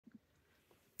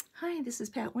Hi, this is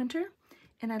Pat Winter,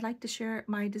 and I'd like to share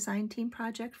my design team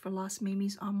project for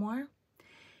LosMiMisArmoire.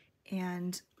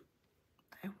 And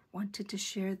I wanted to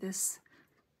share this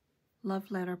love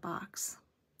letter box.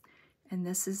 And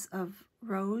this is of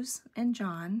Rose and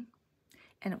John,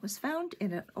 and it was found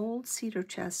in an old cedar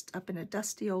chest up in a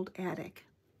dusty old attic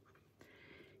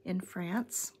in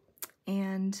France.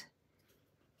 And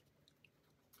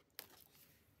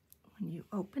when you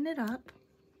open it up,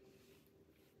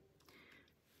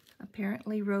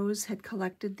 apparently Rose had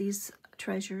collected these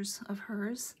treasures of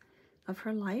hers, of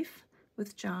her life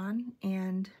with John,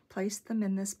 and placed them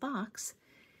in this box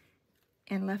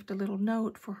and left a little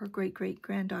note for her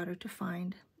great-great-granddaughter to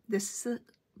find. This is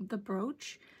the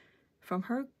brooch from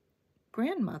her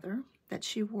grandmother that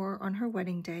she wore on her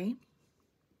wedding day.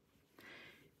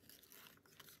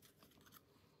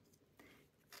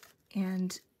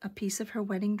 And a piece of her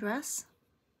wedding dress.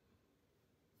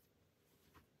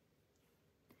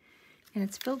 And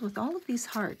it's filled with all of these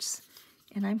hearts.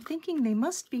 And I'm thinking they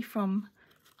must be from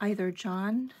either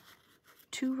John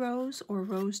to Rose or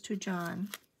Rose to John.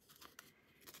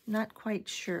 Not quite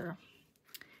sure.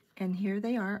 And here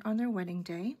they are on their wedding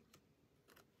day.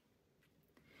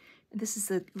 This is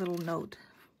a little note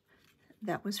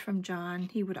that was from John.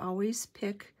 He would always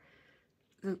pick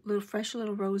the little fresh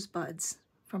little rosebuds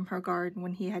from her garden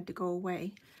when he had to go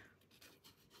away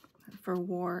for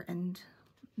war and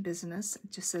business.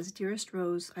 It just says, "Dearest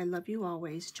Rose, I love you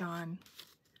always, John."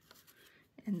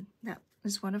 And that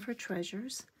is one of her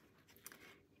treasures.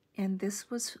 And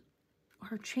this was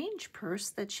her change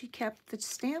purse that she kept the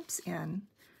stamps in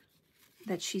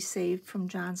that she saved from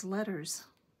John's letters.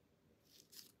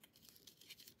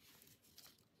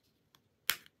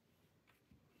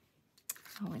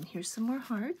 Oh, and here's some more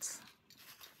hearts.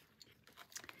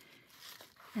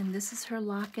 And this is her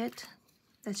locket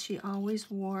that she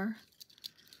always wore,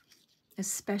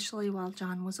 especially while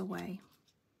John was away.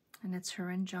 And it's her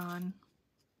and John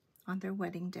on their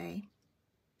wedding day.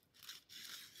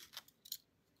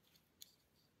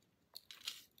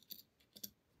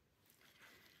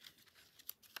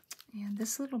 And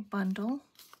this little bundle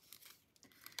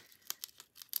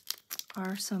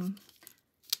are some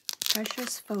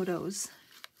precious photos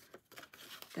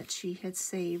that she had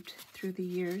saved through the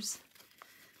years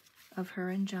of her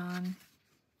and John.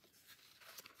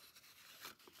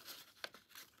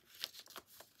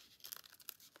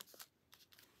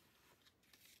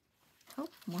 Oh,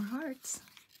 more hearts.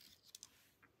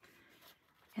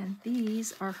 And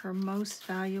these are her most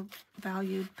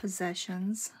valued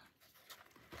possessions.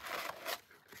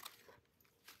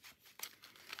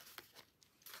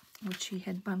 Which she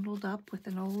had bundled up with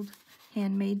an old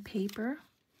handmade paper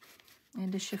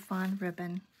and a chiffon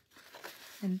ribbon.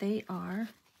 And they are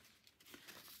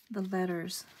the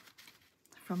letters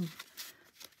from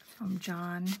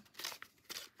John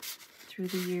through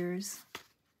the years.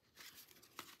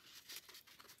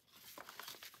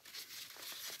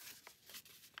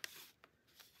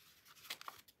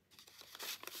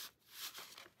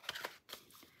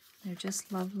 They're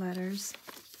just love letters.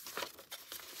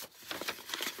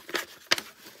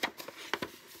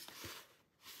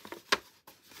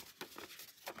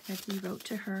 That he wrote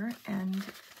to her and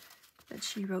that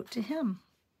she wrote to him.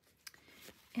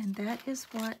 And that is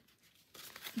what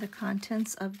the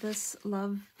contents of this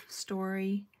love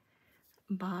story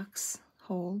box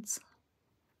holds.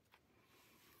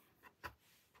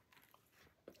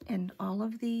 And all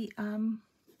of the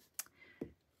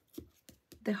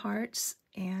hearts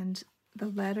and the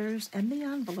letters and the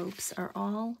envelopes are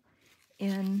all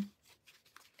in,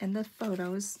 and the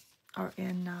photos are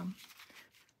in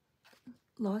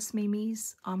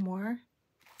LosMiMisArmoire,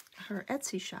 her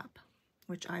Etsy shop,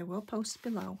 which I will post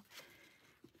below.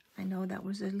 I know that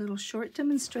was a little short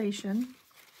demonstration,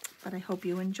 but I hope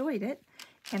you enjoyed it.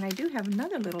 And I do have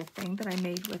another little thing that I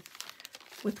made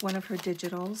with one of her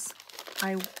digitals.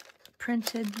 I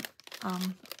printed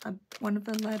one of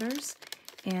the letters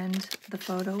and the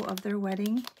photo of their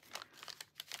wedding.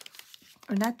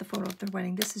 Or not the photo of their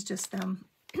wedding, this is just them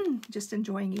just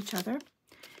enjoying each other.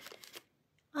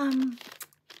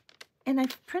 And I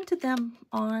printed them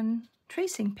on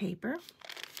tracing paper,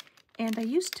 and I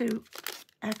used to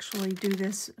actually do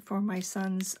this for my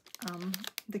son's,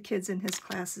 the kids in his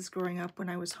classes growing up when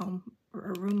I was home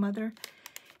or a room mother.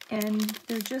 And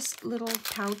they're just little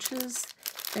pouches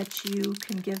that you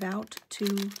can give out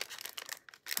to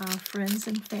friends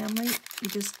and family.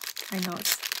 I know it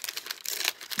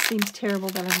seems terrible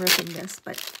that I'm ripping this,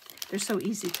 but they're so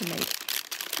easy to make.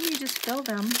 And you just fill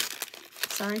them,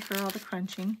 sorry for all the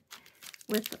crunching,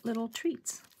 with little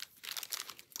treats.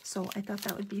 So I thought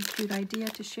that would be a cute idea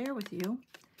to share with you.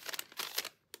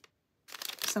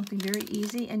 something very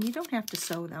easy, and you don't have to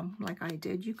sew them like I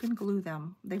did. You can glue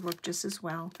them. They work just as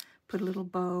well. Put a little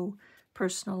bow,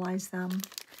 personalize them.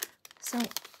 So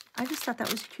I just thought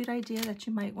that was a cute idea that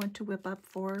you might want to whip up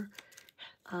for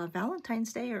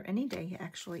Valentine's Day, or any day,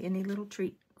 actually. Any little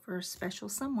treat for a special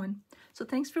someone. So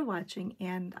thanks for watching,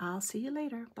 and I'll see you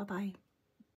later. Bye-bye.